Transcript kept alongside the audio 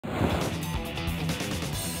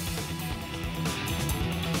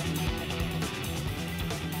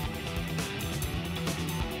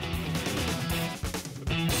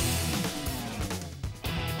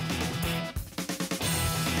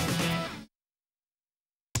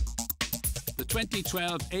The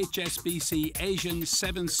 2012 HSBC Asian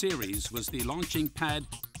Sevens Series was the launching pad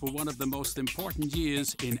for one of the most important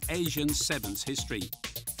years in Asian Sevens history.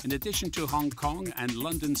 In addition to Hong Kong and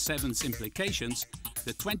London Sevens implications,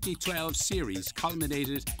 the 2012 series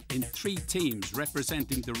culminated in 3 teams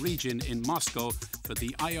representing the region in Moscow for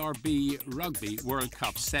the IRB Rugby World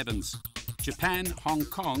Cup Sevens. Japan, Hong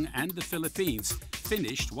Kong and the Philippines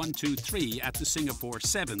finished 1, 2, 3 at the Singapore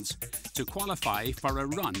Sevens to qualify for a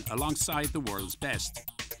run alongside the world's best.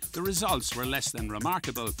 The results were less than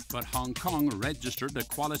remarkable, but Hong Kong registered a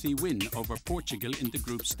quality win over Portugal in the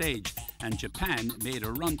group stage, and Japan made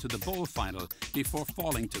a run to the bowl final before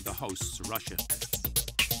falling to the hosts Russia.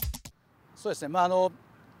 そうですね。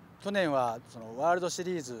去年はそのワールドシ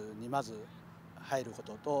リーズにまず入るこ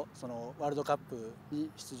とと、そのワールドカップに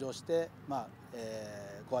出場して、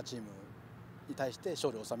コアチームに対して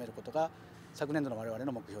勝利を収めることが昨年度の我々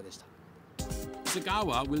の目標でした。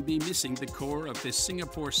 Sagawa will be missing the core of the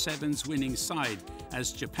Singapore Sevens winning side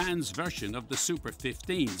as Japan's version of the Super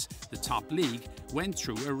 15s, the top league, went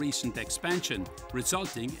through a recent expansion,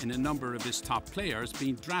 resulting in a number of his top players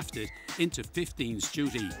being drafted into 15s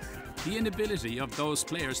duty. The inability of those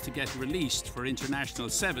players to get released for international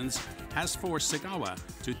sevens has forced Sagawa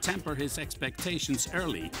to temper his expectations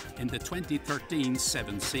early in the 2013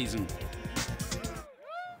 Sevens season.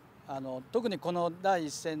 特にこの第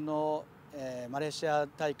一戦のマレーシア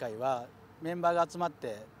大会はメンバーが集まっ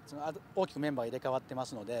て大きくメンバーが入れ替わってま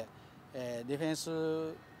すので、ディフェンス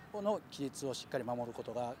の規律をしっかり守るこ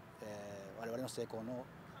とが、我々の成功の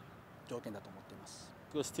条件だと思っています。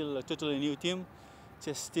We're still a totally new team.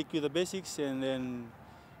 Just stick with the basics, and then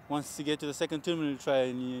once we get to the second tournament, we'll try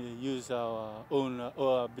and use our own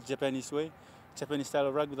Japanese way, Japanese style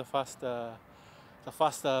of rugby, the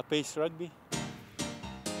faster paced rugby.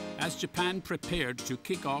 As Japan prepared to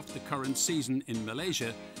kick off the current season in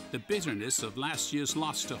Malaysia, the bitterness of last year's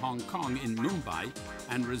loss to Hong Kong in Mumbai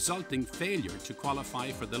and resulting failure to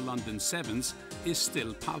qualify for the London Sevens is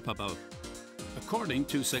still palpable. According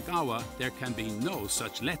to Sagawa, there can be no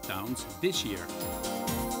such letdowns this year.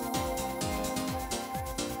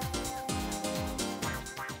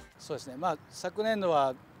 そうですね。昨年度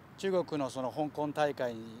は中国のその香港大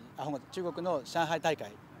会に、中国の上海大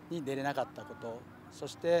会に出れなかったこと、そ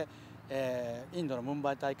して、インドのムン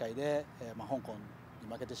バイ大会で、香港に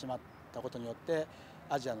負けてしまったことによって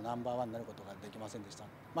アジアのナンバーワンになることができませんでした。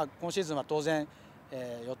今シーズンは当然、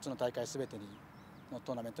4つの大会すべての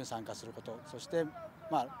トーナメントに参加すること、そして、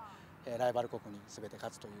ライバル国にすべて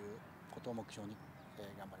勝つということを目標に、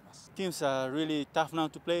頑張ります。Teams are really tough now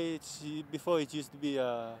to play. Before it used to be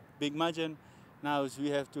a big margin. Now we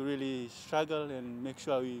have to really struggle and make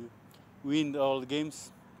sure we win all the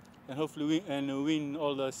games and hopefully win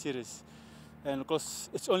all the series. And of course,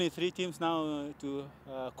 it's only 3 teams now to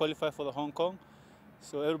qualify for the Hong Kong.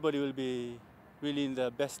 So everybody will be really in the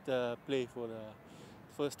best play for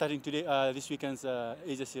starting today, this weekend's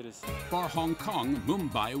Asia Series. For Hong Kong,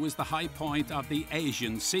 Mumbai was the high point of the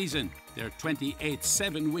Asian season. Their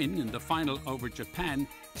 28-7 win in the final over Japan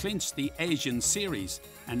clinched the Asian Series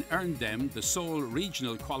and earned them the sole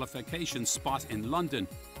regional qualification spot in London,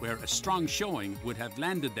 where a strong showing would have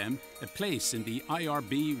landed them a place in the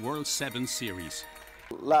IRB World Sevens Series.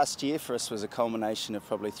 Last year for us was a culmination of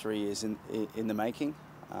probably 3 years in the making.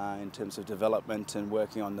 In terms of development and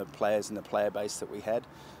working on the players and the player base that we had.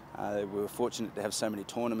 We were fortunate to have so many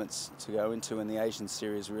tournaments to go into, and the Asian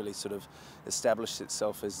Series really sort of established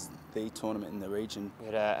itself as the tournament in the region. We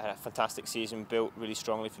had a fantastic season, built really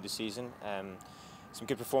strongly for the season. Some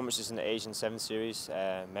good performances in the Asian Sevens Series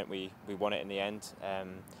meant we won it in the end.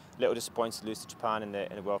 Little disappointed to lose to Japan in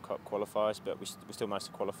the World Cup qualifiers, but we still managed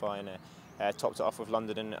to qualify and topped it off with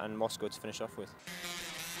London and Moscow to finish off with.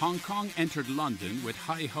 Hong Kong entered London with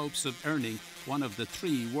high hopes of earning one of the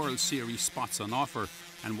 3 World Series spots on offer,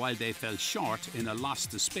 and while they fell short in a loss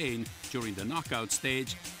to Spain during the knockout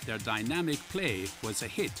stage, their dynamic play was a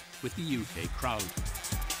hit with the UK crowd.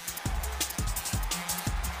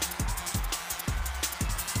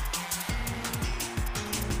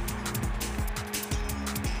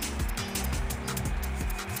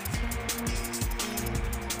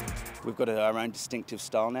 We've got our own distinctive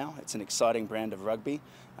style now. It's an exciting brand of rugby.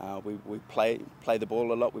 We play the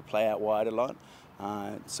ball a lot, we play out wide a lot,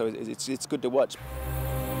 so it's good to watch.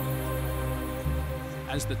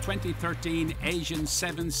 As the 2013 Asian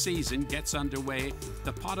Sevens season gets underway,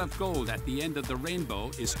 the pot of gold at the end of the rainbow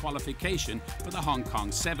is qualification for the Hong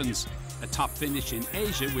Kong Sevens. A top finish in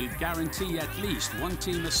Asia will guarantee at least one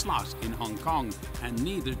team a slot in Hong Kong, and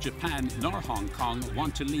neither Japan nor Hong Kong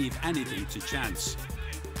want to leave anything to chance.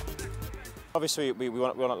 Obviously, we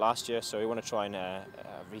won it last year, so we want to try and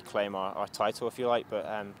reclaim our title, if you like, but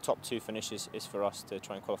top 2 finishes is for us to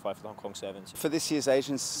try and qualify for the Hong Kong Sevens. For this year's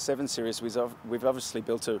Asian Sevens Series, we've obviously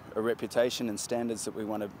built a reputation and standards that we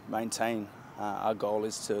want to maintain. Our goal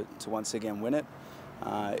is to once again win it.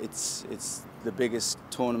 It's the biggest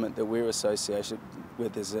tournament that we're associated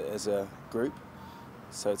with as a group,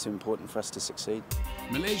 so it's important for us to succeed.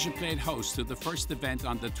 Malaysia played host to the first event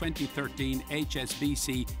on the 2013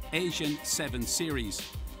 HSBC Asian Sevens Series.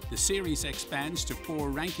 The series expands to 4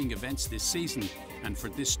 ranking events this season, and for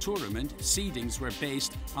this tournament, seedings were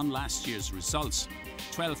based on last year's results.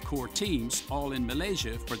 12 core teams, all in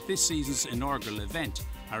Malaysia for this season's inaugural event,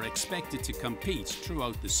 are expected to compete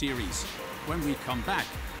throughout the series. When we come back,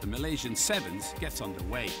 the Malaysian Sevens gets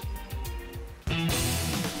underway.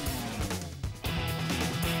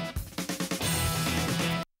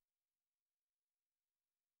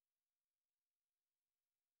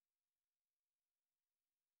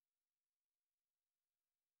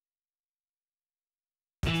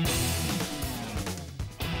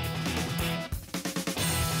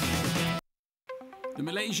 The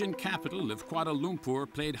Malaysian capital of Kuala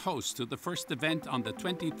Lumpur played host to the first event on the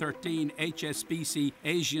 2013 HSBC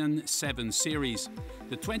Asian Sevens Series.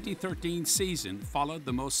 The 2013 season followed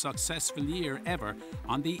the most successful year ever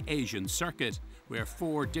on the Asian circuit, where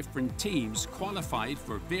 4 different teams qualified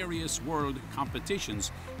for various world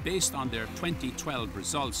competitions based on their 2012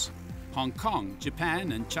 results. Hong Kong,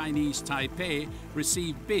 Japan and Chinese Taipei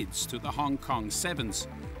received bids to the Hong Kong Sevens,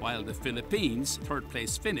 while the Philippines'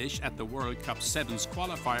 third-place finish at the World Cup Sevens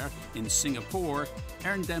qualifier in Singapore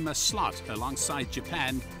earned them a slot alongside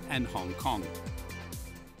Japan and Hong Kong.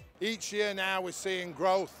 Each year now we're seeing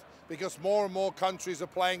growth because more and more countries are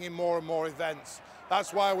playing in more and more events.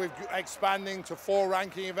 That's why we're expanding to 4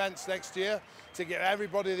 ranking events next year, to give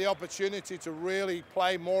everybody the opportunity to really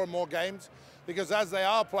play more and more games, because as they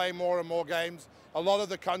are playing more and more games, a lot of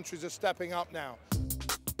the countries are stepping up now.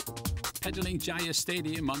 Petaling Jaya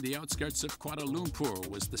Stadium on the outskirts of Kuala Lumpur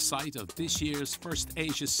was the site of this year's first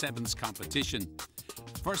Asia Sevens competition.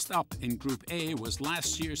 First up in Group A was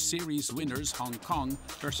last year's series winners Hong Kong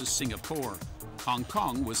versus Singapore. Hong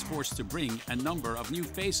Kong was forced to bring a number of new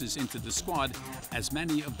faces into the squad, as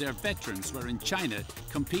many of their veterans were in China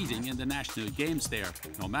competing in the national games there.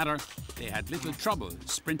 No matter, they had little trouble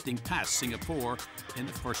sprinting past Singapore in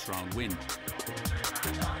the first round win.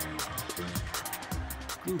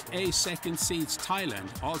 Group A second seeds Thailand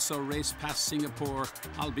also raced past Singapore,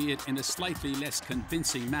 albeit in a slightly less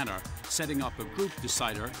convincing manner, setting up a group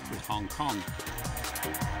decider with Hong Kong.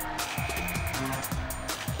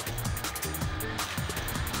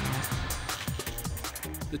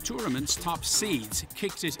 The tournament's top seeds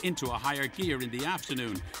kicked it into a higher gear in the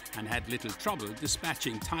afternoon and had little trouble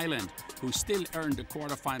dispatching Thailand, who still earned a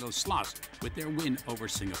quarter-final slot with their win over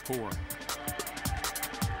Singapore.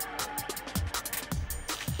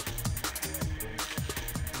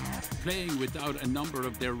 Playing without a number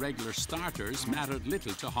of their regular starters mattered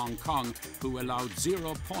little to Hong Kong, who allowed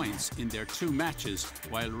 0 points in their 2 matches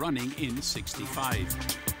while running in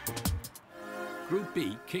 65. Group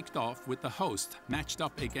B kicked off with the host matched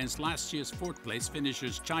up against last year's 4th place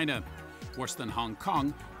finishers China. Worse than Hong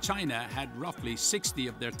Kong, China had roughly 60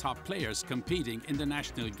 of their top players competing in the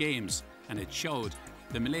national games, and it showed.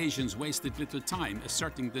 The Malaysians wasted little time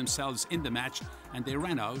asserting themselves in the match, and they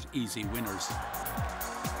ran out easy winners.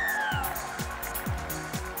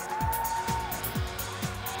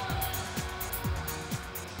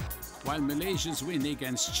 While Malaysia's win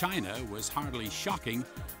against China was hardly shocking,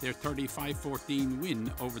 their 35-14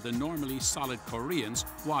 win over the normally solid Koreans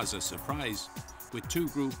was a surprise. With 2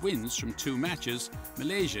 group wins from 2 matches,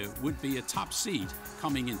 Malaysia would be a top seed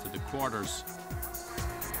coming into the quarters.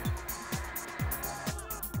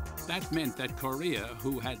 That meant that Korea,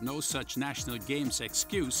 who had no such national games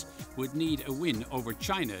excuse, would need a win over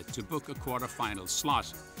China to book a quarter-final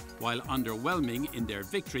slot. While underwhelming in their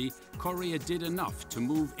victory, Korea did enough to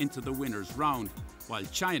move into the winners' round, while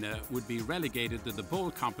China would be relegated to the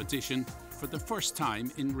bowl competition for the first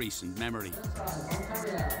time in recent memory.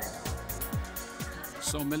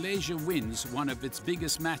 So Malaysia wins one of its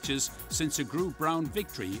biggest matches since a group round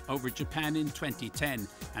victory over Japan in 2010,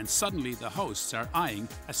 and suddenly the hosts are eyeing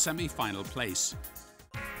a semi-final place.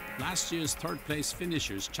 Last year's 3rd place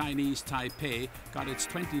finishers Chinese Taipei got its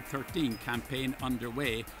 2013 campaign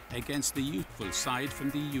underway against the youthful side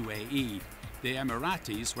from the UAE. The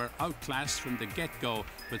Emiratis were outclassed from the get-go,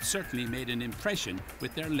 but certainly made an impression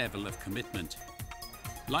with their level of commitment.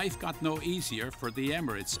 Life got no easier for the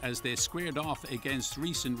Emirates as they squared off against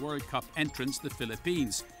recent World Cup entrants the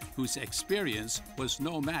Philippines, whose experience was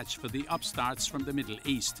no match for the upstarts from the Middle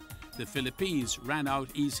East. the Philippines ran out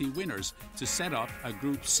easy winners to set up a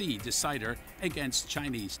Group C decider against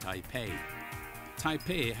Chinese Taipei.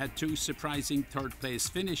 Taipei had two surprising third-place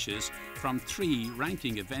finishes from 3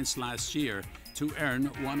 ranking events last year to earn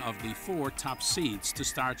one of the 4 top seeds to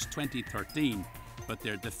start 2013. But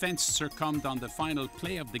their defense succumbed on the final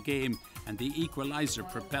play of the game, and the equalizer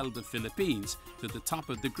propelled the Philippines to the top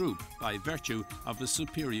of the group by virtue of a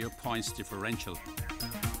superior points differential.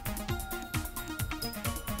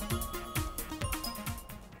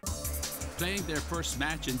 Playing their first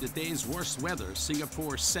match in the day's worst weather,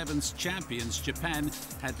 Singapore Sevens champions Japan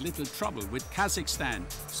had little trouble with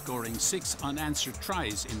Kazakhstan, scoring 6 unanswered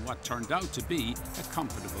tries in what turned out to be a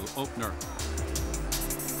comfortable opener.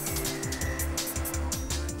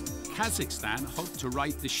 Kazakhstan hoped to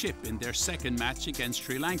right the ship in their second match against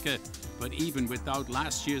Sri Lanka, but even without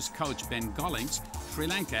last year's coach Ben Gollings, Sri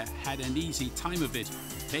Lanka had an easy time of it,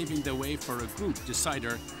 paving the way for a group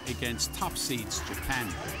decider against top seeds Japan.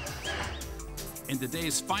 In the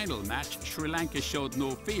day's final match, Sri Lanka showed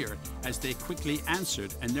no fear as they quickly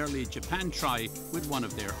answered an early Japan try with one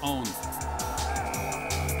of their own.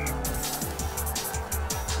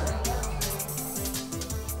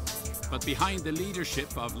 But behind the leadership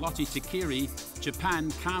of Lotte Takiri,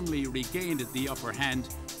 Japan calmly regained the upper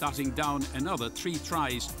hand, dotting down another 3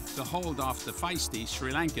 tries to hold off the feisty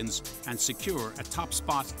Sri Lankans and secure a top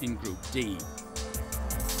spot in Group D.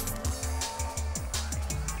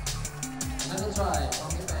 Another try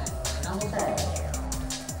from Japan, number 4.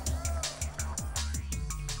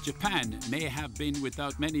 Japan may have been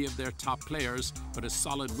without many of their top players, but a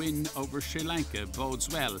solid win over Sri Lanka bodes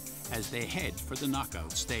well as they head for the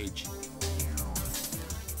knockout stage.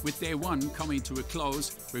 With day 1 coming to a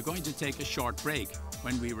close, we're going to take a short break.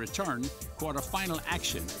 When we return, quarter-final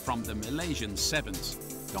action from the Malaysian Sevens.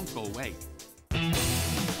 Don't go away.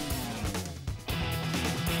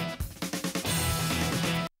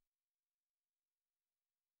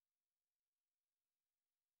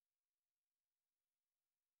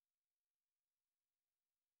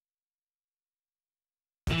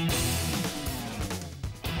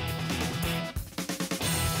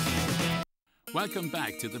 Welcome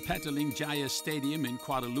back to the Petaling Jaya Stadium in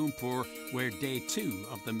Kuala Lumpur, where day 2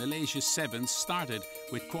 of the Malaysia Sevens started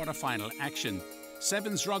with quarter-final action.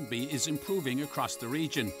 Sevens rugby is improving across the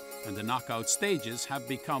region, and the knockout stages have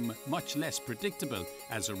become much less predictable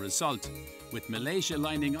as a result. With Malaysia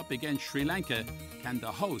lining up against Sri Lanka, can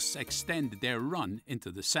the hosts extend their run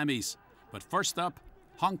into the semis? But first up,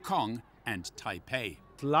 Hong Kong and Taipei.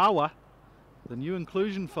 Lawa, the new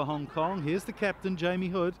inclusion for Hong Kong. Here's the captain, Jamie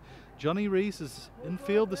Hood. Johnny Rees is in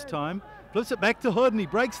field this time. Flips it back to Hood and he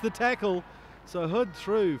breaks the tackle. So Hood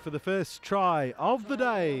through for the first try of the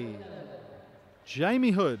day. Jamie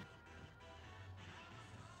Hood.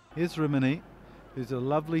 Here's Rimini, who's a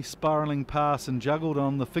lovely spiralling pass and juggled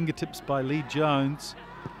on the fingertips by Lee Jones.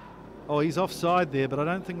 Oh, he's offside there, but I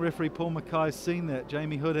don't think referee Paul Mackay's seen that.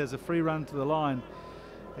 Jamie Hood has a free run to the line.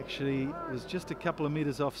 Actually, it was just a couple of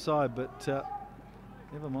metres offside, but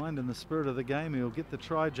never mind, in the spirit of the game, he'll get the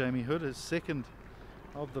try, Jamie Hood, his second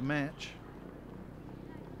of the match.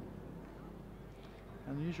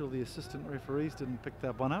 Unusual the assistant referees didn't pick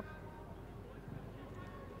that one up.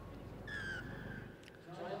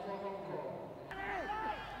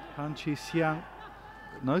 Han Chi Siang,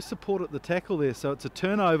 no support at the tackle there, so it's a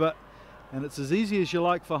turnover, and it's as easy as you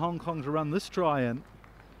like for Hong Kong to run this try in.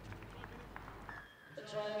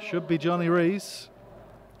 Should be Johnny Rees.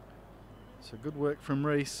 So good work from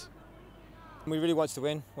Rees. We really wanted to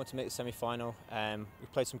win, wanted to make the semi-final. We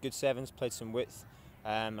played some good sevens, played some width.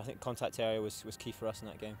 I think contact area was key for us in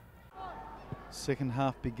that game. Second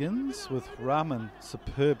half begins with Rahman,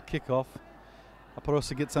 superb kickoff.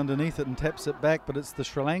 Aparosa gets underneath it and taps it back, but it's the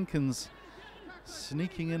Sri Lankans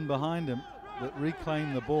sneaking in behind him that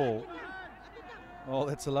reclaim the ball. Oh,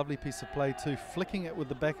 that's a lovely piece of play too, flicking it with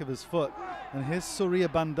the back of his foot. And here's Surya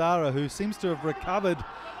Bandara, who seems to have recovered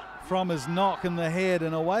from his knock in the head,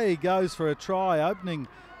 and away he goes for a try, opening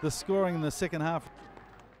the scoring in the second half.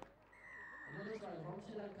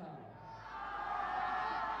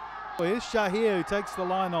 Oh, here's Shahir, who takes the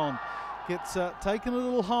line on. Gets taken a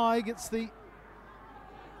little high, gets the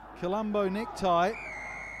Colombo necktie.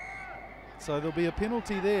 So there'll be a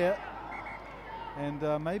penalty there,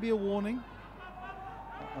 and maybe a warning.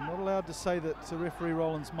 I'm not allowed to say that referee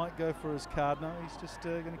Rollins might go for his card. No, he's just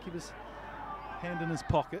going to keep his hand in his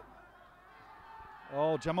pocket.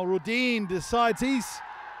 Oh, Jamal Ruddin decides he's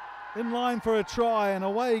in line for a try, and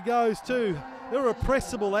away he goes too.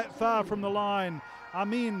 Irrepressible that far from the line.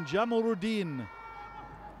 Amin Jamal Ruddin.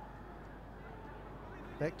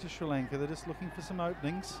 Back to Sri Lanka, they're just looking for some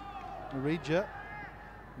openings. Marija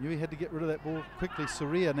Knew he had to get rid of that ball quickly.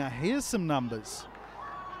 Surya. Now here's some numbers.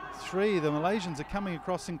 3. The Malaysians are coming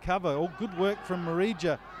across in cover. All good work from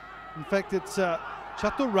Marija. In fact, it's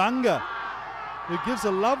Chaturanga who gives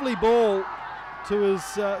a lovely ball to his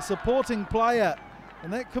supporting player,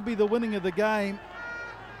 and that could be the winning of the game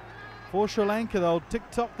for Sri Lanka. They'll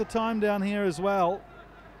tick-tock the time down here as well.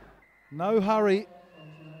 No hurry.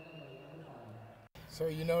 So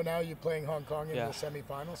you know now you're playing Hong Kong in the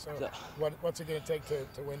semi-final, so what's it going to take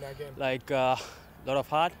to win that game? Like a lot of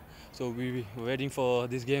heart, so we're waiting for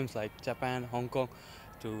these games like Japan, Hong Kong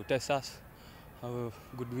to test us how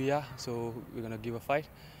good we are, so we're going to give a fight.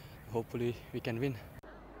 Hopefully we can win.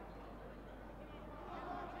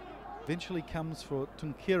 Eventually comes for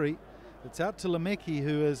Tunkiri. It's out to Lemeki,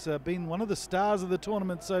 who has been one of the stars of the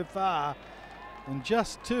tournament so far, and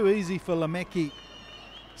just too easy for Lemeki.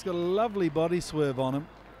 He's got a lovely body swerve on him,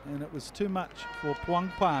 and it was too much for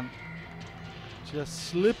Puangpan. Just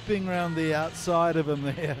slipping around the outside of him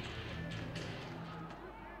there.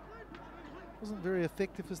 Wasn't very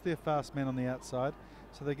effective as their fast man on the outside,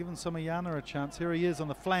 so they're giving Somayana a chance. Here he is on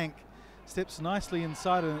the flank, steps nicely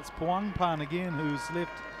inside, and it's Puangpan again who's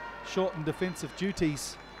left short in defensive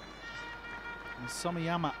duties. And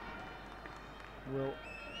Somayama will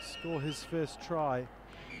score his first try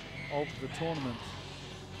of the tournament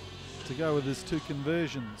to go with his 2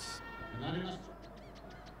 conversions.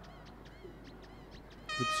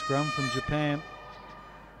 Good scrum from Japan,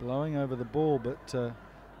 blowing over the ball, but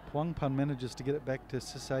Puangpan manages to get it back to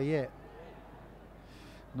Sisayet.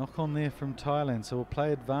 Knock on there from Thailand, so we'll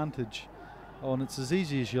play advantage. Oh, and it's as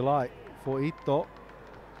easy as you like for Ito,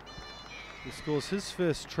 who scores his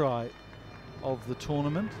first try of the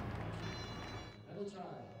tournament.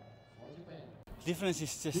 Difference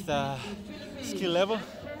is just skill level,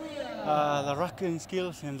 the rucking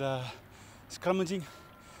skills and scrummaging.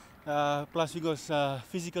 Plus we got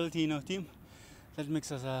physicality in our team. That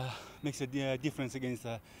makes a difference against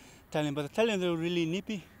Thailand. But the Thailand were really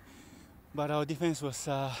nippy, but our defense was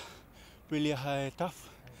really tough.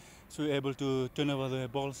 So we were able to turn over the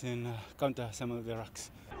balls and counter some of the rucks.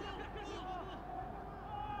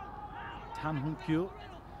 Tan Hun Kyu,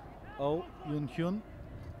 Oh Yun Hyun.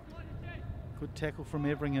 Good tackle from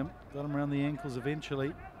Everingham, got him around the ankles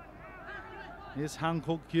eventually. Here's Hang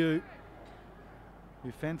Kuk Kyu,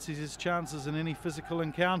 who fancies his chances in any physical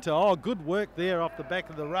encounter. Oh, good work there off the back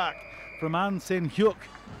of the ruck from An Sen Hyuk,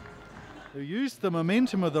 who used the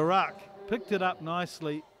momentum of the ruck, picked it up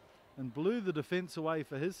nicely and blew the defence away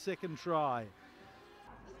for his second try.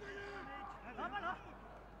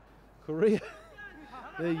 Korea,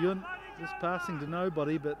 there Yun, just passing to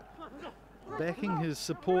nobody, but backing his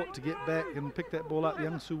support to get back and pick that ball up.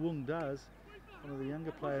 Young Su Wung does. One of the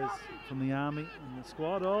younger players from the army in the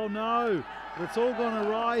squad. Oh no, it's all gone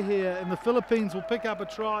awry here, and the Philippines will pick up a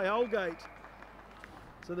try. Holgate.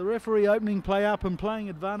 So the referee opening play up and playing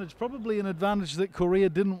advantage, probably an advantage that Korea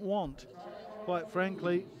didn't want, quite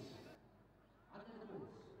frankly.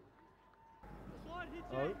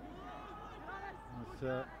 Oh,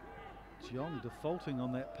 with Jeong defaulting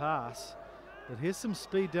on that pass. But here's some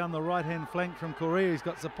speed down the right-hand flank from Korea. He's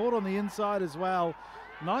got support on the inside as well.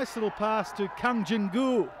 Nice little pass to Kang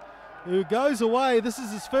Jin-gu, who goes away. This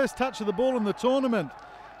is his first touch of the ball in the tournament.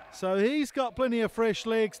 So he's got plenty of fresh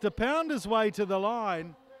legs to pound his way to the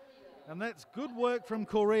line. And that's good work from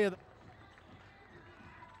Korea.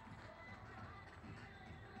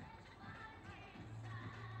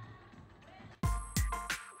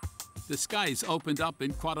 The skies opened up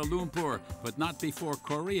in Kuala Lumpur, but not before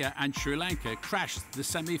Korea and Sri Lanka crashed the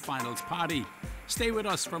semi-finals party. Stay with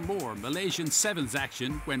us for more Malaysian Sevens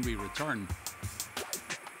action when we return.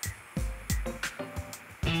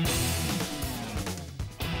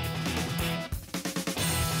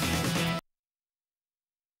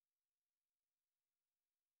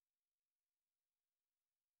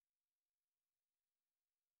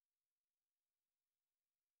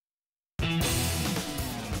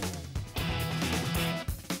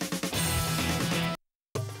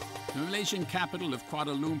 The Malaysian capital of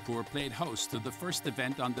Kuala Lumpur played host to the first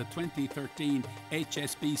event on the 2013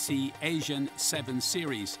 HSBC Asian Sevens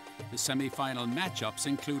Series. The semi-final matchups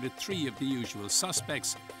included 3 of the usual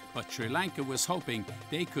suspects, but Sri Lanka was hoping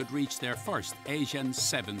they could reach their first Asian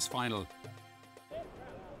Sevens final.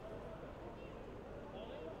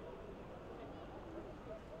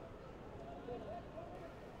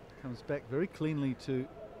 Comes back very cleanly to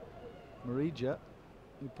Marija,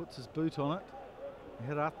 who puts his boot on it.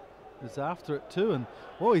 Herat is after it too, and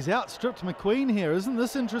oh, he's outstripped McQueen here. Isn't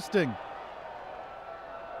this interesting?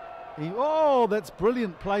 Oh, that's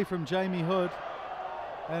brilliant play from Jamie Hood,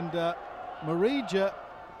 and Marija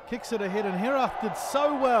kicks it ahead, and Herath did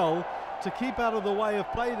so well to keep out of the way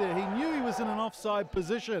of play there. He knew he was in an offside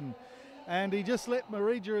position, and he just let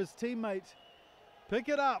Marija, his teammate, pick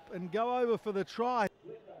it up and go over for the try.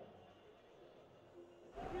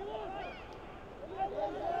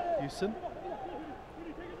 Houston.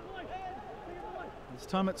 This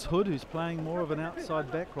time it's Hood who's playing more of an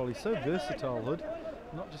outside back role. He's so versatile, Hood,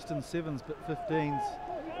 not just in sevens but 15s.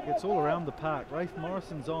 Gets all around the park. Rafe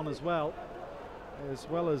Morrison's on as well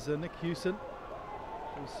as Nick Houston,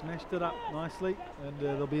 who smashed it up nicely. And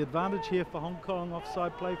there'll be advantage here for Hong Kong.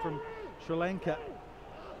 Offside play from Sri Lanka.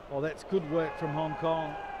 Oh, that's good work from Hong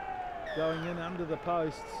Kong. Going in under the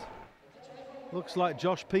posts. Looks like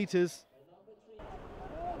Josh Peters.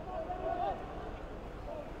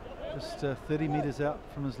 Just 30 metres out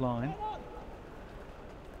from his line.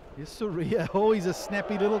 Here's Soria. Oh, he's a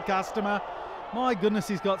snappy little customer. My goodness,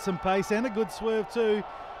 he's got some pace and a good swerve too.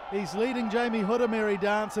 He's leading Jamie Hood a merry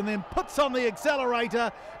dance and then puts on the accelerator,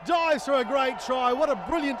 dives for a great try. What a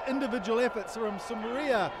brilliant individual effort from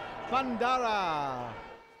Sumaria Bandara.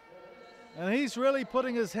 And he's really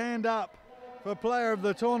putting his hand up for player of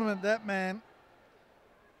the tournament, that man.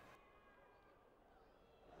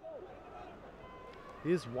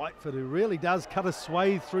 Here's Whitefoot, who really does cut a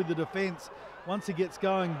swathe through the defence once he gets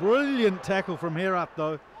going. Brilliant tackle from Herath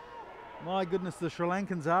though. My goodness, the Sri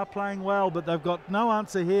Lankans are playing well, but they've got no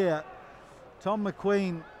answer here. Tom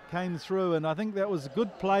McQueen came through, and I think that was a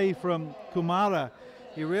good play from Kumara.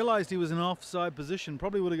 He realised he was in an offside position,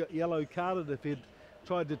 probably would have got yellow carded if he'd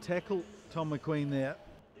tried to tackle Tom McQueen there.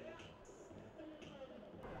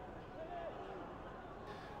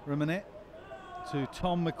 Rimanet to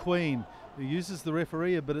Tom McQueen, who uses the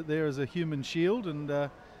referee a bit there as a human shield, and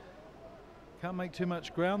can't make too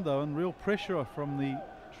much ground though, and real pressure from the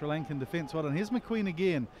Sri Lankan defence. Well done. Here's McQueen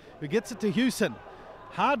again, who gets it to Houston.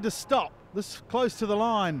 Hard to stop, this close to the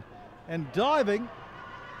line, and diving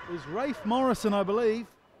is Rafe Morrison, I believe.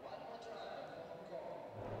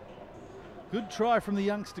 Good try from the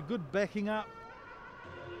youngster, good backing up.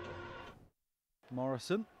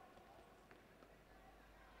 Morrison.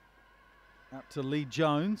 Out to Lee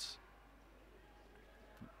Jones.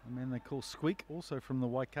 A man they call Squeak, also from the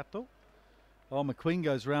Waikato. Oh, McQueen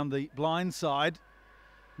goes round the blind side.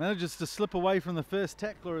 Manages to slip away from the first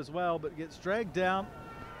tackler as well, but gets dragged down.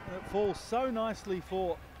 And it falls so nicely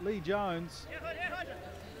for Lee Jones.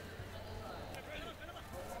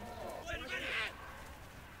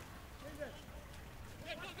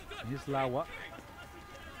 Here's Lawa.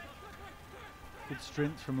 Good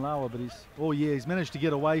strength from Lawa, but he's managed to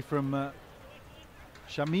get away from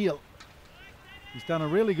Shamil. He's done a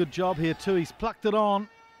really good job here too. He's plucked it on.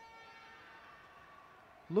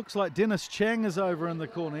 Looks like Dennis Chang is over in the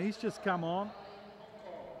corner. He's just come on.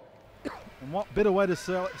 And what better way to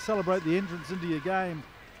celebrate the entrance into your game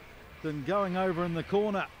than going over in the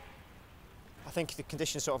corner. I think the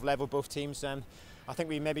conditions sort of level both teams. I think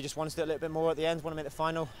we maybe just wanted it a little bit more at the end, want to make the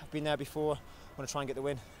final. I've been there before, want to try and get the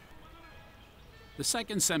win. The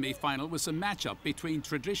second semi-final was a matchup between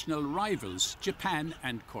traditional rivals, Japan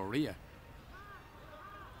and Korea.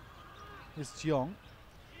 Here's Jeong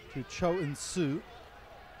to Cho In-soo.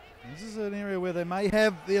 This is an area where they may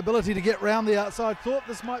have the ability to get round the outside. Thought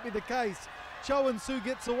this might be the case. Cho In-soo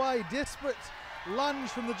gets away. Desperate lunge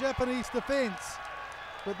from the Japanese defence.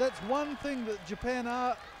 But that's one thing that Japan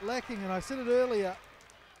are lacking, and I said it earlier.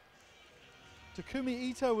 Takumi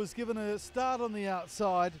Ito was given a start on the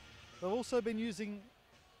outside. They've also been using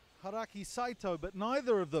Haraki Saito, but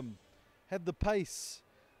neither of them had the pace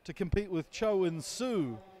to compete with Cho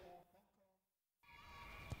In-soo.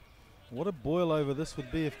 What a boil over this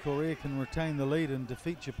would be if Korea can retain the lead and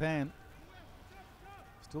defeat Japan.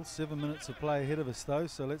 Still 7 minutes of play ahead of us though,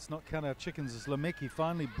 so let's not count our chickens as Lameki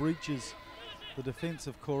finally breaches the defence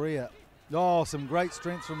of Korea. Oh, some great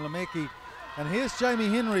strength from Lameki. And here's Jamie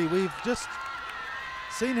Henry. We've just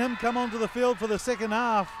seen him come onto the field for the second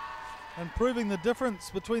half and proving the difference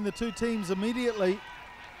between the two teams immediately.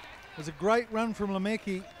 It was a great run from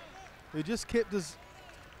Lameki, who just kept his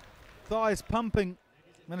thighs pumping.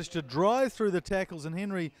 Managed to drive through the tackles, and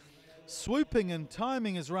Henry swooping and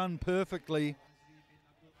timing his run perfectly.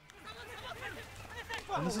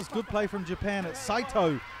 And this is good play from Japan. It's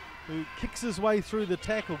Saito who kicks his way through the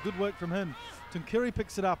tackle. Good work from him. Tunkiri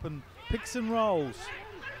picks it up and picks and rolls.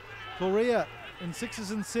 Korea in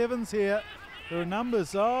 6s and 7s here. There are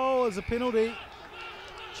numbers. Oh, there's a penalty.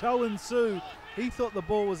 Cho In-soo, he thought the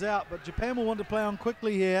ball was out, but Japan will want to play on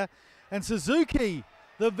quickly here. And Suzuki,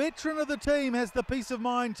 the veteran of the team, has the peace of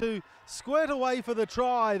mind to squirt away for the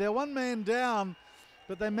try. They're one man down,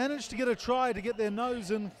 but they managed to get a try to get their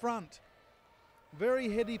nose in front. Very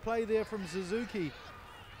heady play there from Suzuki.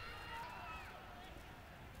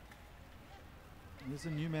 There's a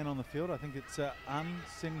new man on the field. I think it's An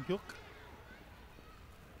Seng-hyuk.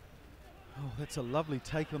 Oh, that's a lovely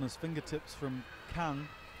take on his fingertips from Kang.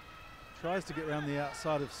 Tries to get around the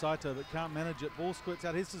outside of Saito, but can't manage it. Ball squirts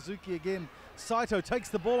out. Here's Suzuki again. Saito takes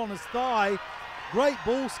the ball on his thigh. Great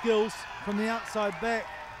ball skills from the outside back.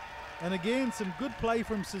 And again, some good play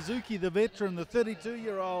from Suzuki, the veteran, the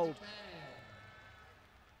 32-year-old.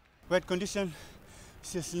 Wet condition,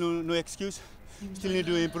 just no excuse. Still need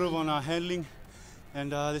to improve on our handling.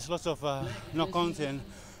 And there's lots of knock-ons and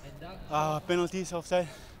penalties offside.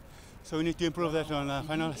 So we need to improve that on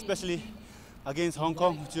final, especially against Hong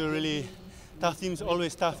Kong, which are really tough teams,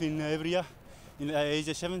 always tough in every year in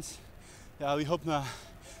Asia Sevens. We hope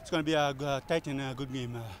it's going to be a tight and a good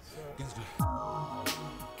game against them.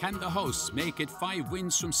 Can the hosts make it 5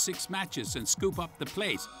 wins from 6 matches and scoop up the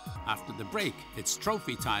plate? After the break, it's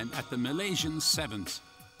trophy time at the Malaysian Sevens.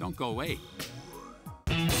 Don't go away.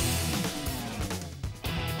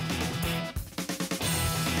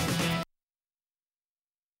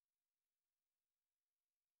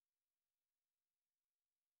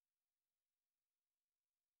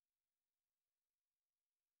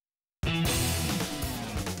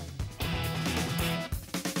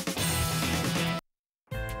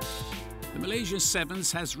 The Malaysia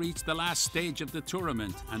Sevens has reached the last stage of the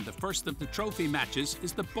tournament, and the first of the trophy matches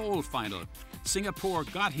is the bowl final. Singapore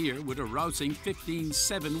got here with a rousing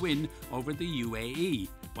 15-7 win over the UAE,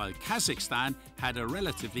 while Kazakhstan had a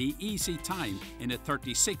relatively easy time in a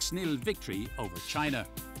 36-0 victory over China.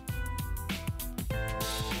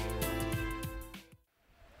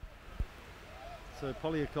 So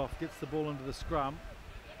Polyakov gets the ball into the scrum.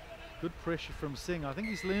 Good pressure from Singh. I think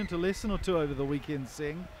he's learned a lesson or two over the weekend,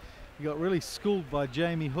 Singh. He got really schooled by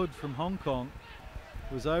Jamie Hood from Hong Kong.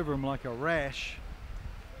 It was over him like a rash.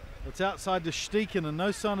 It's outside to Steichen, and no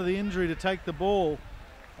sign of the injury to take the ball.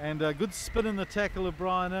 And a good spin in the tackle of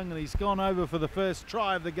Brian Ng, and he's gone over for the first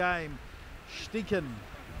try of the game. Steichen.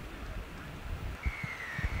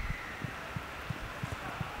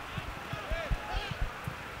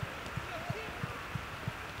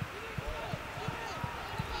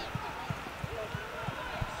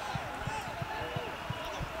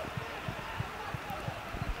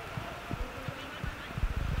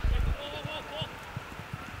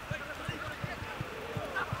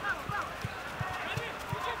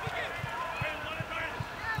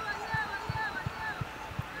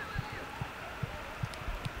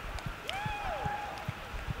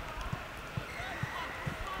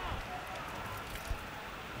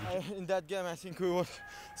 In that game, I think we were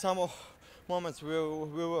some moments we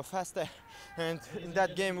were faster, and in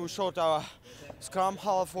that game we showed our scrum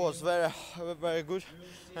half was very good,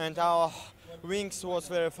 and our wings was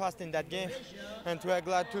very fast in that game, and we are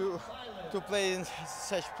glad to play in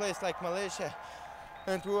such place like Malaysia,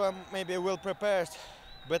 and we were maybe well prepared,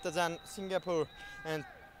 better than Singapore, and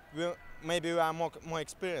maybe we are more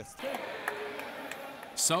experienced.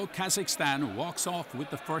 So Kazakhstan walks off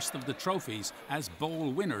with the first of the trophies as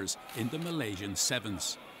bowl winners in the Malaysian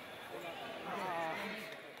Sevens.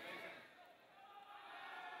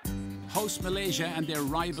 Host Malaysia and their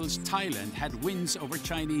rivals Thailand had wins over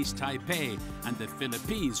Chinese Taipei and the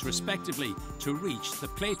Philippines respectively to reach the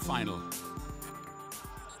plate final.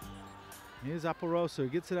 Here's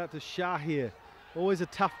Aparoso, gets it out to Shahir. Always a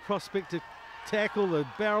tough prospect to tackle, the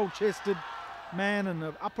barrel-chested man, and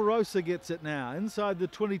Aparosa gets it now inside the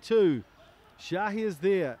 22. Shahir's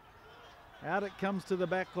there. Out it comes to the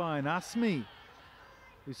back line. Asmi,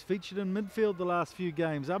 who's featured in midfield the last few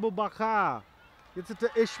games. Abu Bakar gets it to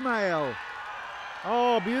Ismail.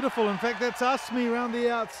 Oh, beautiful. In fact, that's Asmi around the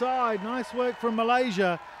outside. Nice work from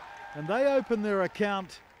Malaysia. And they open their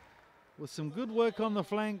account with some good work on the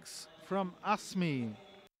flanks from Asmi.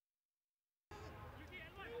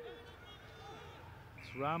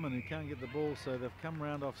 Rahman who can't get the ball, so they've come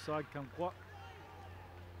round offside, Kumquat.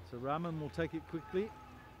 So Rahman will take it quickly.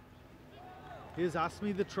 Here's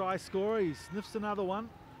Asmi, the try scorer. He sniffs another one.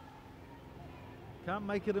 Can't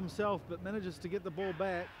make it himself, but manages to get the ball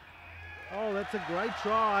back. Oh, that's a great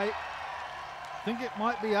try. I think it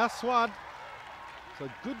might be Aswad. So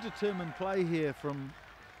good determined play here from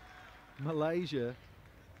Malaysia.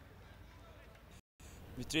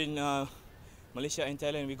 Between Malaysia and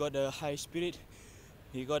Thailand, we got a high spirit.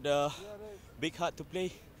 He got a big heart to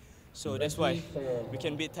play, so that's why we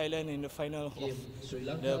can beat Thailand in the final of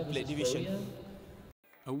the plate division.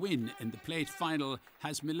 A win in the plate final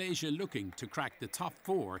has Malaysia looking to crack the top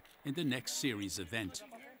 4 in the next series event.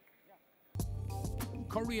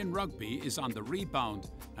 Korean rugby is on the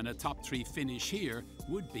rebound, and a top 3 finish here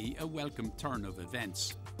would be a welcome turn of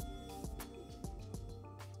events.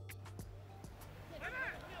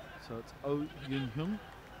 So So it's Oh Yun-hyung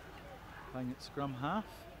playing at scrum half.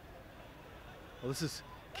 Well, this is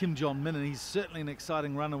Kim Jong-min, and he's certainly an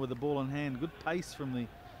exciting runner with the ball in hand. Good pace from the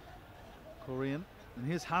Korean. And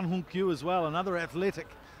here's Han Hong-kyu as well, another athletic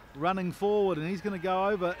running forward, and he's going to go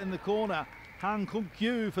over in the corner. Han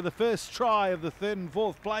Hong-kyu for the first try of the third and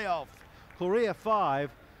fourth playoff. Korea 5,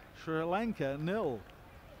 Sri Lanka 0.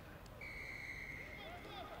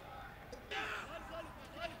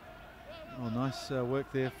 Oh, nice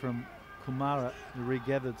work there from Kumara, who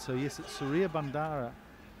regathered. So yes, it's Surya Bandara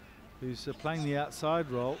who's playing the outside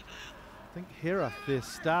role. I think Hera, their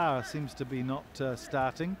star, seems to be not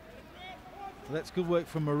starting. So that's good work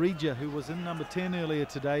from Marija, who was in number 10 earlier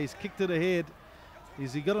today. He's kicked it ahead.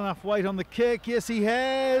 Has he got enough weight on the kick? Yes, he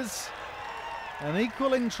has. An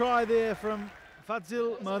equaling try there from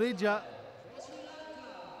Fadzil Marija.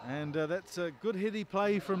 And that's a good heady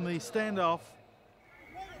play from the standoff.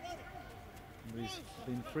 He's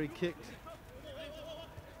been free kicked.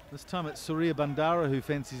 This time it's Surya Bandara who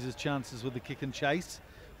fancies his chances with the kick and chase.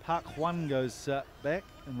 Park Hwan goes back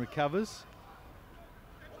and recovers.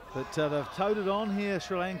 But they've towed it on here,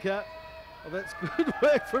 Sri Lanka. Oh, that's good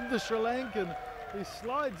work from the Sri Lankan. He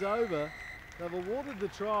slides over. They've awarded the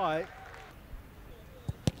try.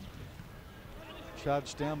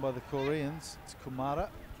 Charged down by the Koreans. It's Kumara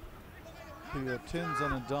who turns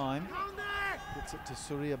on a dime. Gets it to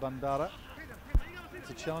Surya Bandara. It's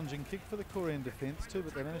a challenging kick for the Korean defence too,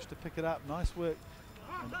 but they managed to pick it up. Nice work.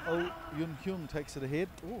 And Oh Yun-hyung takes it ahead.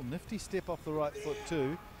 Oh, nifty step off the right foot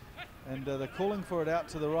too. And they're calling for it out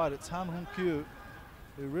to the right. It's Han Hong-kyu,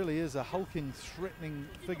 who really is a hulking, threatening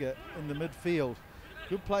figure in the midfield.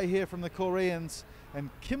 Good play here from the Koreans. And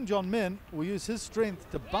Kim Jong-min will use his strength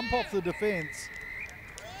to bump off the defence.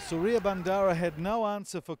 Surya Bandara had no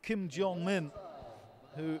answer for Kim Jong-min,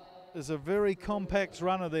 who is a very compact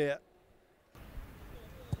runner there.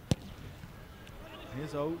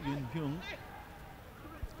 Here's Oh Yun-hyung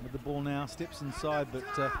with the ball now, steps inside, but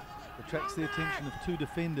attracts the attention of two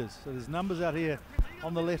defenders. So there's numbers out here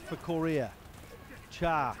on the left for Korea.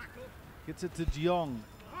 Cha gets it to Jeong.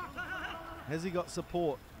 Has he got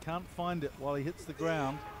support? Can't find it while he hits the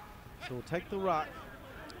ground. So we'll take the ruck.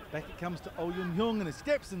 Back it comes to Oh Yun-hyung, and he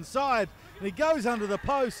steps inside and he goes under the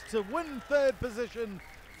post to win third position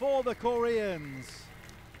for the Koreans.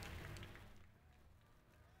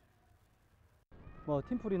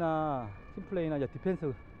 팀플이나 팀플레이나 이제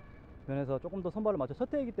디펜스 면에서 조금 더 선발을 맞춰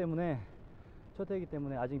첫 해이기 때문에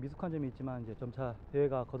아직 미숙한 점이 있지만 이제 점차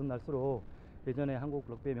대회가 거듭날수록 예전에 한국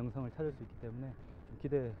럭비의 명성을 찾을 수 있기 때문에 좀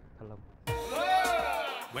기대해 달라고.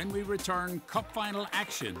 When we return, cup final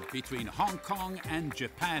action between Hong Kong and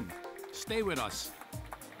Japan. Stay with us.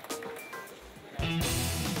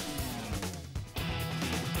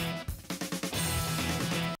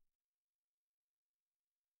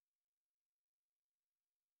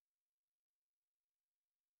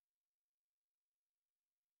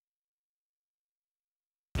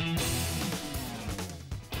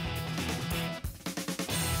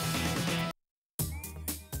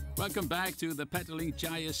 Welcome back to the Petaling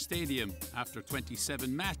Jaya Stadium. After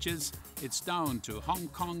 27 matches, it's down to Hong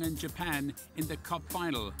Kong and Japan in the cup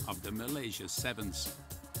final of the Malaysia Sevens.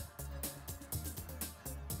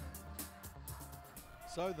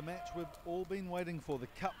 So the match we've all been waiting for, the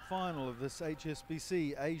cup final of this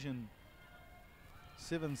HSBC Asian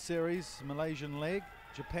Sevens Series, Malaysian leg.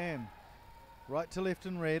 Japan, right to left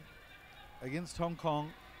in red, against Hong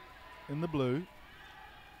Kong in the blue.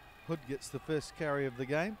 Hood gets the first carry of the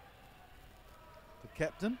game. The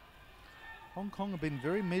captain. Hong Kong have been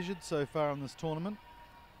very measured so far in this tournament.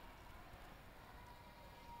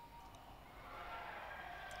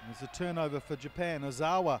 There's a turnover for Japan.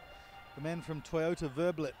 Ozawa, the man from Toyota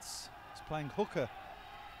Verblitz, is playing hooker.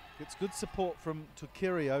 Gets good support from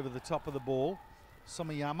Tukiri over the top of the ball.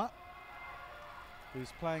 Somiyama,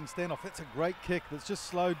 who's playing standoff. That's a great kick that's just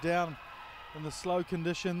slowed down in the slow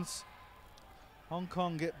conditions. Hong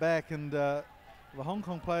Kong get back, and the Hong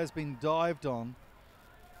Kong player's been dived on.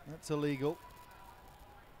 That's illegal.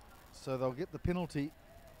 So they'll get the penalty.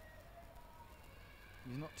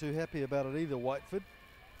 He's not too happy about it either, Whiteford.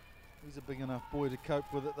 He's a big enough boy to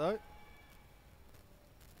cope with it though.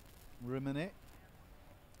 Rimanet.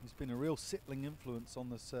 He's been a real settling influence on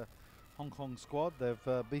this Hong Kong squad.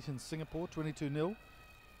 They've beaten Singapore 22-0.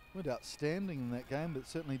 Weren't outstanding in that game, but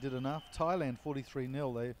certainly did enough. Thailand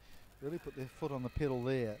 43-0. They really put their foot on the pedal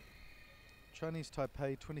there. Chinese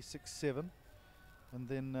Taipei 26-7. And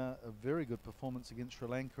then a very good performance against Sri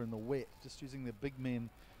Lanka in the wet, just using their big men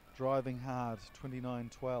driving hard,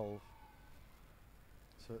 29-12.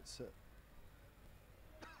 So it's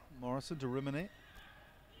Morrison to Rimanet.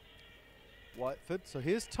 Whiteford. So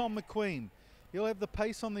here's Tom McQueen. He'll have the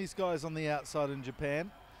pace on these guys on the outside in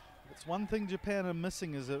Japan. It's one thing Japan are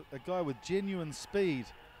missing is a guy with genuine speed.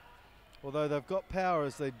 Although they've got power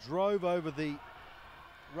as they drove over the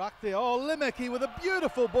ruck there. Oh, Limeki with a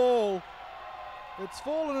beautiful ball. It's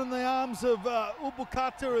fallen in the arms of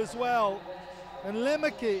Ubukata as well. And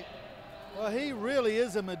Limeki, well, he really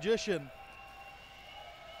is a magician.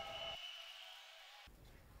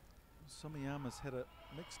 Somiyama's had a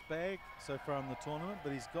mixed bag so far in the tournament,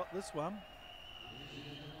 but he's got this one.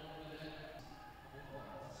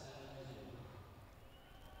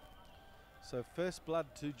 So first blood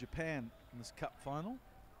to Japan in this cup final.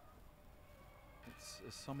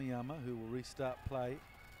 It's Somiyama who will restart play.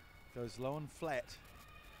 Goes low and flat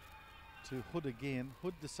to Hood again.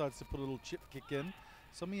 Hood decides to put a little chip kick in.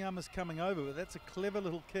 Somiyama's coming over, but that's a clever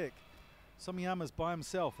little kick. Somiyama's by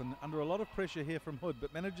himself and under a lot of pressure here from Hood,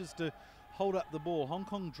 but manages to hold up the ball. Hong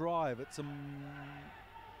Kong drive. It's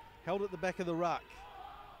held at the back of the ruck.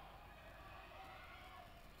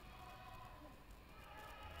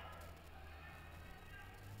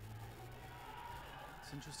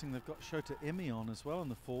 It's interesting they've got Shota Emi on as well in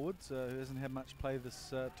the forwards, who hasn't had much play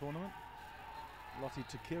this tournament. Lottie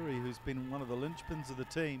Tukiri, who's been one of the linchpins of the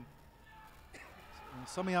team.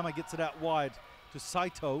 Somiyama gets it out wide to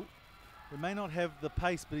Saito, who may not have the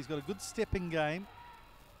pace, but he's got a good stepping game.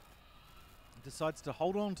 He decides to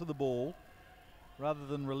hold on to the ball rather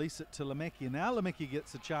than release it to Lemeki. And now Lemeki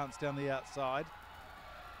gets a chance down the outside.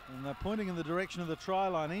 And they're pointing in the direction of the try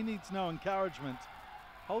line. He needs no encouragement.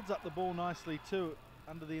 Holds up the ball nicely too,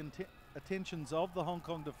 under the attentions of the Hong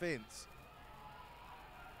Kong defence.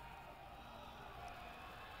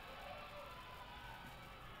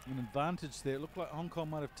 An advantage there. It looked like Hong Kong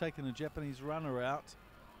might have taken a Japanese runner out.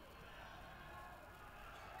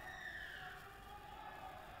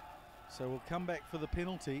 So we'll come back for the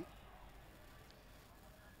penalty.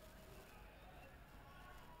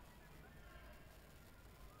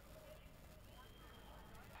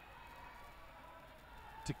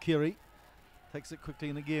 Takiri takes it quickly,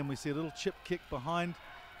 and again we see a little chip kick behind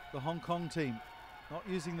the Hong Kong team. Not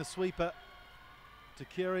using the sweeper.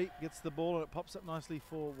 Takiri gets the ball and it pops up nicely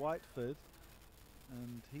for Whiteford,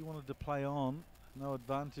 and he wanted to play on. No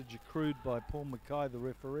advantage accrued by Paul Mackay, the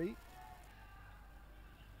referee.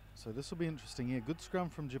 So this will be interesting here. Good scrum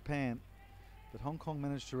from Japan, but Hong Kong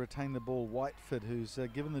managed to retain the ball. Whiteford, who's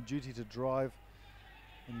given the duty to drive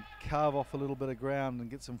and carve off a little bit of ground and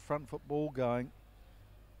get some front foot ball going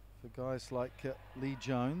for guys like Lee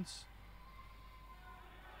Jones.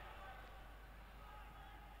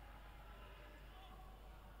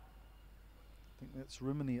 I think that's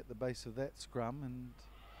Rimini at the base of that scrum, and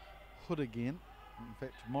Hood again. In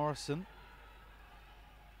fact, Morrison.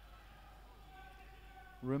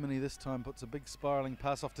 Rimini this time puts a big spiralling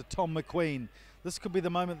pass off to Tom McQueen. This could be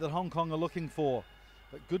the moment that Hong Kong are looking for.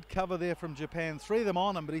 But good cover there from Japan. Three of them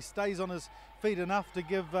on him, but he stays on his feet enough to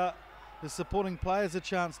give his supporting players a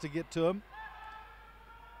chance to get to him.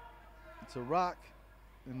 It's a ruck,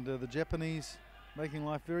 and the Japanese making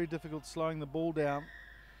life very difficult, slowing the ball down.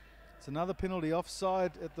 It's another penalty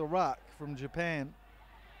offside at the ruck from Japan.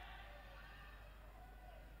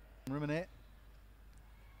 Riminette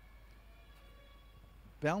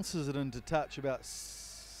bounces it into touch about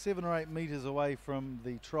 7 or 8 metres away from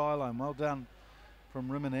the try line. Well done from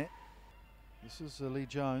Riminette. This is Lee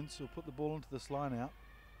Jones who'll put the ball into this line out.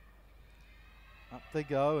 Up they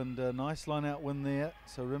go, and a nice line out win there.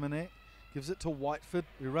 So Riminette gives it to Whiteford,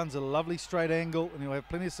 who runs a lovely straight angle, and he'll have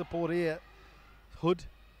plenty of support here. Hood.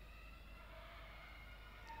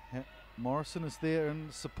 Morrison is there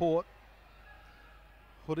in support.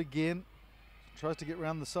 Hood again. Tries to get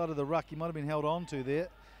around the side of the ruck. He might have been held on to there.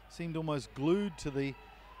 Seemed almost glued to the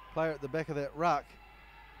player at the back of that ruck.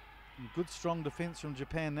 And good strong defence from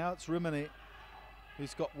Japan. Now it's Rimini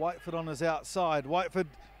who's got Whiteford on his outside. Whiteford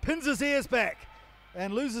pins his ears back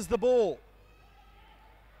and loses the ball.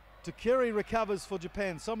 Takiri recovers for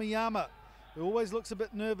Japan. Somiyama, who always looks a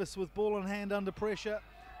bit nervous with ball in hand under pressure.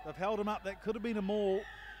 They've held him up. That could have been a maul.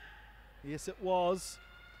 Yes, it was.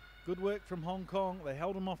 Good work from Hong Kong. They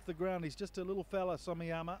held him off the ground. He's just a little fella,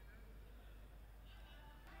 Somiyama.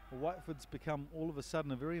 Well, Whiteford's become all of a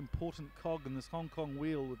sudden a very important cog in this Hong Kong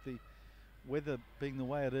wheel, with the weather being the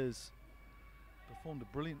way it is. Performed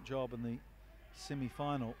a brilliant job in the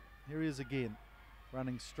semi-final. Here he is again,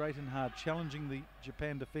 running straight and hard, challenging the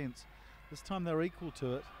Japan defence. This time they're equal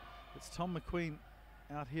to it. It's Tom McQueen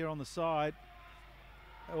out here on the side.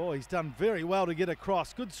 Oh, he's done very well to get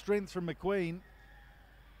across. Good strength from McQueen.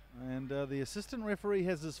 And the assistant referee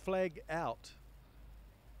has his flag out.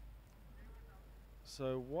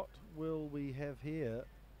 So what will we have here?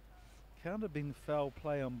 Can't have been foul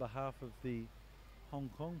play on behalf of the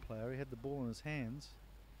Hong Kong player. He had the ball in his hands.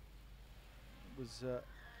 It was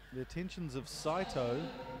the attentions of Saito,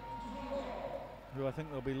 who I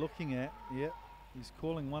think they'll be looking at. Yep, he's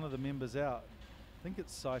calling one of the members out. I think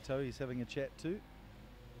it's Saito he's having a chat to.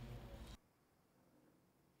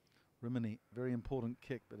 Rimini, very important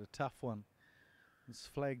kick, but a tough one. It's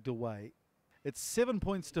flagged away. It's 7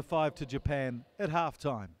 points to 5 to Japan at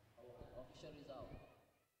halftime.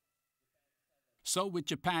 So with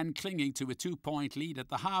Japan clinging to a 2-point lead at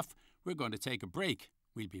the half, we're going to take a break.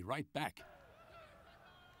 We'll be right back.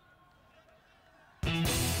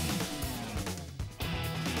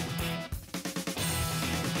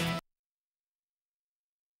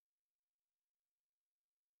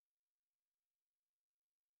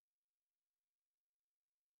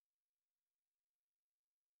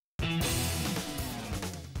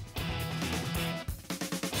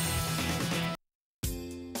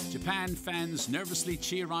 Japan fans nervously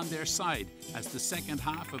cheer on their side as the second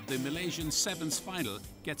half of the Malaysian Sevens final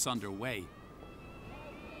gets underway.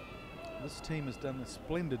 This team has done a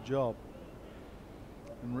splendid job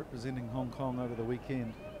in representing Hong Kong over the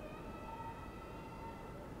weekend.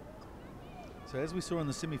 So as we saw in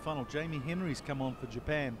the semi-final, Jamie Henry's come on for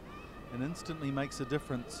Japan and instantly makes a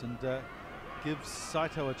difference and gives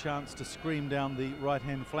Saito a chance to scream down the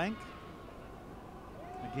right-hand flank.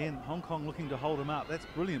 Again, Hong Kong looking to hold him up. That's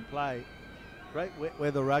brilliant play. Great wet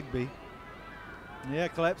weather rugby. Yeah,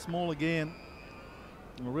 collapse maul again.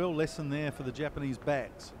 A real lesson there for the Japanese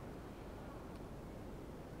backs.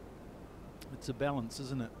 It's a balance,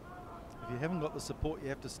 isn't it? If you haven't got the support, you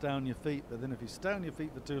have to stay on your feet. But then if you stay on your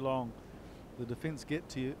feet for too long, the defence get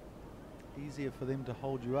to you. Easier for them to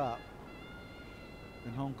hold you up.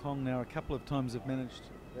 And Hong Kong now a couple of times have managed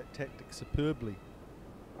that tactic superbly.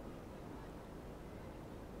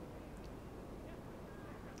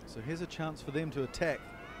 So here's a chance for them to attack.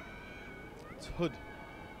 It's Hood.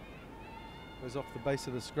 Goes off the base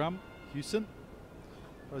of the scrum. Hewson.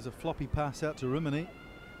 Throws a floppy pass out to Rimini.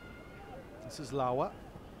 This is Lawa.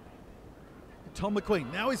 Tom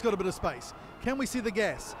McQueen. Now he's got a bit of space. Can we see the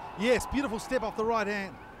gas? Yes, beautiful step off the right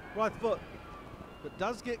hand. Right foot. But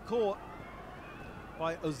does get caught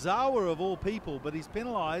by Ozawa of all people, but he's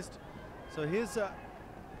penalised. So here's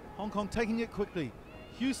Hong Kong taking it quickly.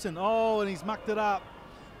 Hewson. Oh, and he's mucked it up.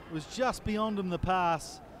 It was just beyond him, the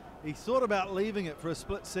pass. He thought about leaving it for a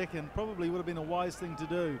split second. Probably would have been a wise thing to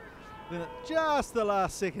do. Then at just the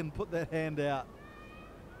last second, put that hand out.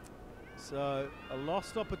 So a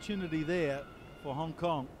lost opportunity there for Hong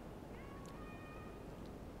Kong.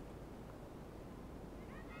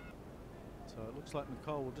 So it looks like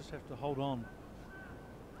Nicole will just have to hold on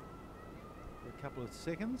for a couple of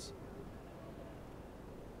seconds.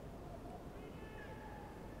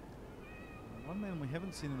 One man we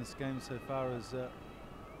haven't seen in this game so far is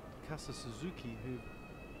Kasa Suzuki, who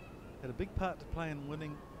had a big part to play in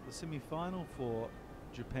winning the semi-final for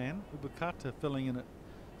Japan. Ubukata filling in at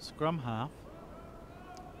scrum half.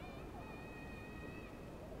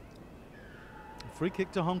 A free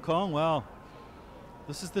kick to Hong Kong. Well,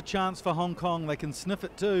 this is the chance for Hong Kong. They can sniff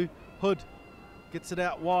it too. Hood gets it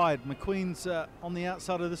out wide. McQueen's on the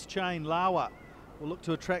outside of this chain. Lawa will look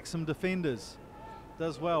to attract some defenders.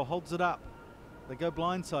 Does well, holds it up. They go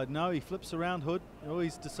blindside. No, he flips around Hood. Oh,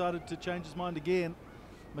 he's decided to change his mind again.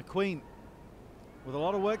 McQueen with a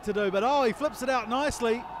lot of work to do, but oh, he flips it out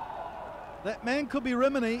nicely. That man could be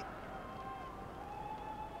Rimini.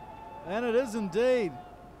 And it is indeed.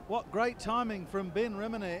 What great timing from Ben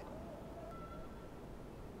Rimini.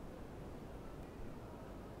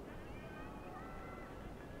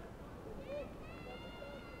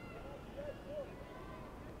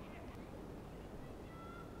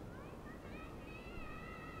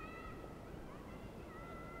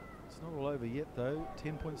 Not all over yet though.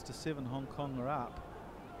 10 points to 7, Hong Kong are up.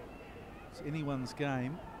 It's anyone's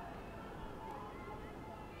game.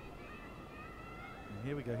 And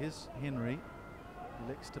here we go, here's Henry. He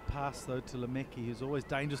elects to pass though to Lemeki, who's always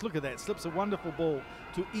dangerous. Look at that, slips a wonderful ball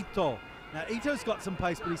to Ito. Now Ito's got some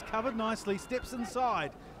pace, but he's covered nicely, steps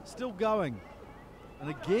inside, still going. And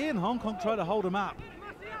again, Hong Kong try to hold him up.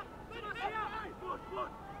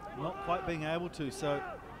 Not quite being able to, so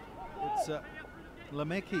it's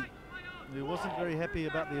Lemeki, who wasn't very happy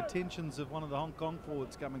about the attentions of one of the Hong Kong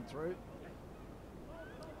forwards coming through.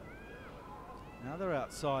 Now they're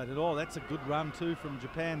outside at all. That's a good run too from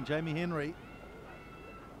Japan, Jamie Henry.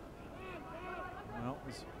 Well,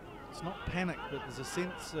 it's not panic, but there's a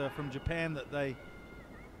sense from Japan that they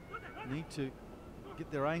need to get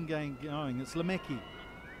their own game going. It's Lemeki.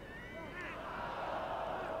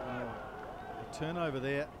 A turnover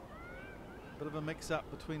there. Bit of a mix-up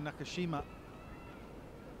between Nakashima.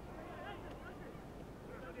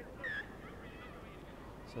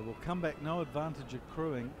 So we'll come back, no advantage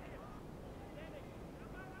accruing.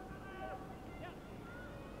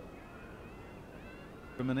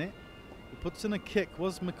 He puts in a kick.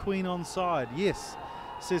 Was McQueen onside? Yes,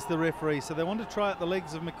 says the referee. So they want to try out the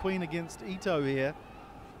legs of McQueen against Ito here.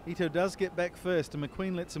 Ito does get back first and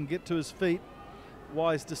McQueen lets him get to his feet.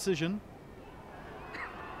 Wise decision.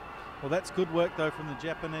 Well, that's good work though from the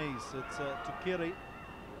Japanese. It's Tukiri.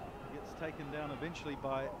 He gets taken down eventually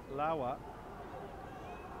by Lawa.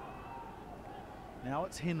 Now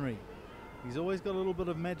it's Henry. He's always got a little bit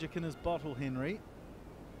of magic in his bottle, Henry.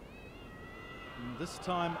 And this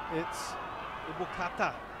time it's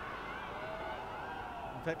Ibukata.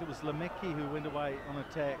 In fact, it was Lemeki who went away on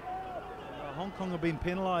attack. Hong Kong have been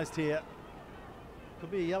penalised here. Could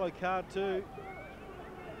be a yellow card too.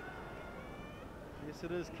 Yes,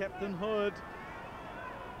 it is. Captain Hood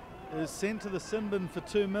is sent to the sin bin for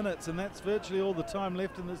 2 minutes, and that's virtually all the time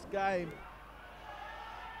left in this game.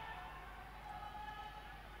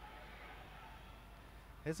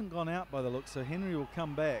 Hasn't gone out by the look, so Henry will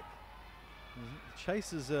come back. The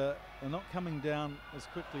chasers are not coming down as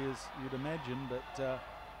quickly as you'd imagine, but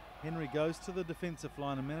Henry goes to the defensive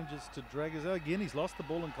line and manages to drag his... Oh, again, he's lost the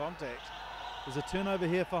ball in contact. There's a turnover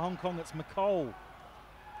here for Hong Kong. It's McCole.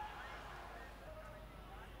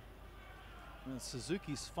 And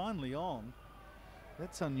Suzuki's finally on.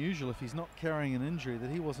 That's unusual if he's not carrying an injury,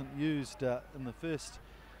 that he wasn't used in the first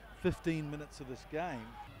 15 minutes of this game.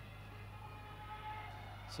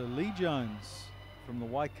 So Lee Jones from the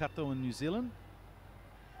Waikato in New Zealand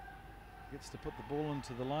gets to put the ball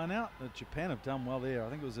into the line out. Japan have done well there. I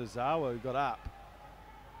think it was Ozawa who got up.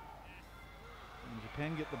 And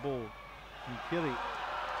Japan get the ball. From Kiri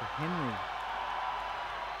to Henry.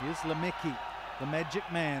 Here's Lemeki, the magic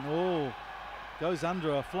man. Oh, goes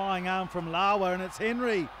under a flying arm from Lawa, and it's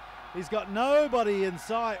Henry. He's got nobody in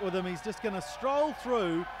sight with him. He's just going to stroll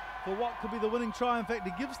through for what could be the winning try. In fact,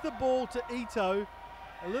 he gives the ball to Ito.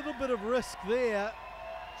 A little bit of risk there,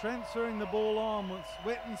 transferring the ball on. It's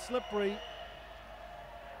wet and slippery,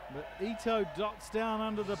 but Ito dots down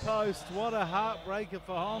under the post. What a heartbreaker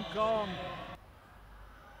for Hong Kong.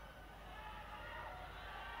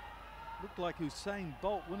 Looked like Usain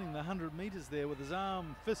Bolt winning the 100 metres there with his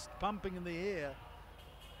arm, fist pumping in the air.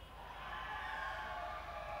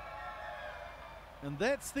 And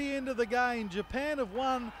that's the end of the game. Japan have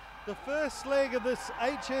won the first leg of this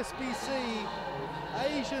HSBC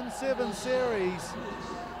Asian Sevens Series.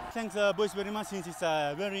 Thanks boys very much, since it's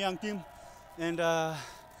a very young team and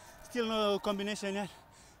still no combination yet.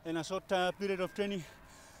 In a short period of training,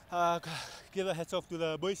 give a hats off to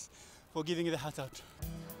the boys for giving it a hat out.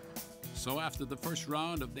 So after the first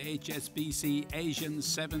round of the HSBC Asian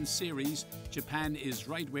Sevens Series, Japan is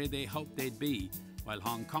right where they hoped they'd be, while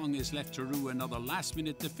Hong Kong is left to rue another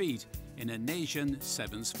last-minute defeat in an Asian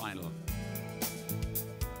Sevens final.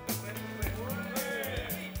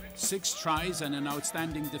 6 tries and an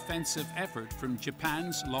outstanding defensive effort from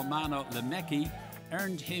Japan's Lomano Lemeki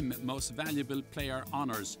earned him Most Valuable Player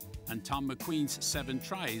honours, and Tom McQueen's 7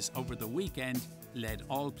 tries over the weekend led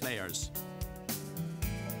all players.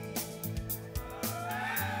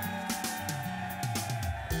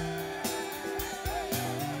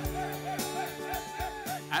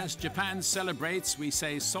 As Japan celebrates, we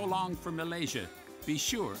say so long from Malaysia. Be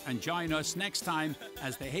sure and join us next time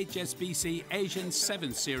as the HSBC Asian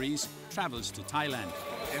Sevens Series travels to Thailand.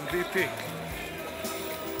 MVP.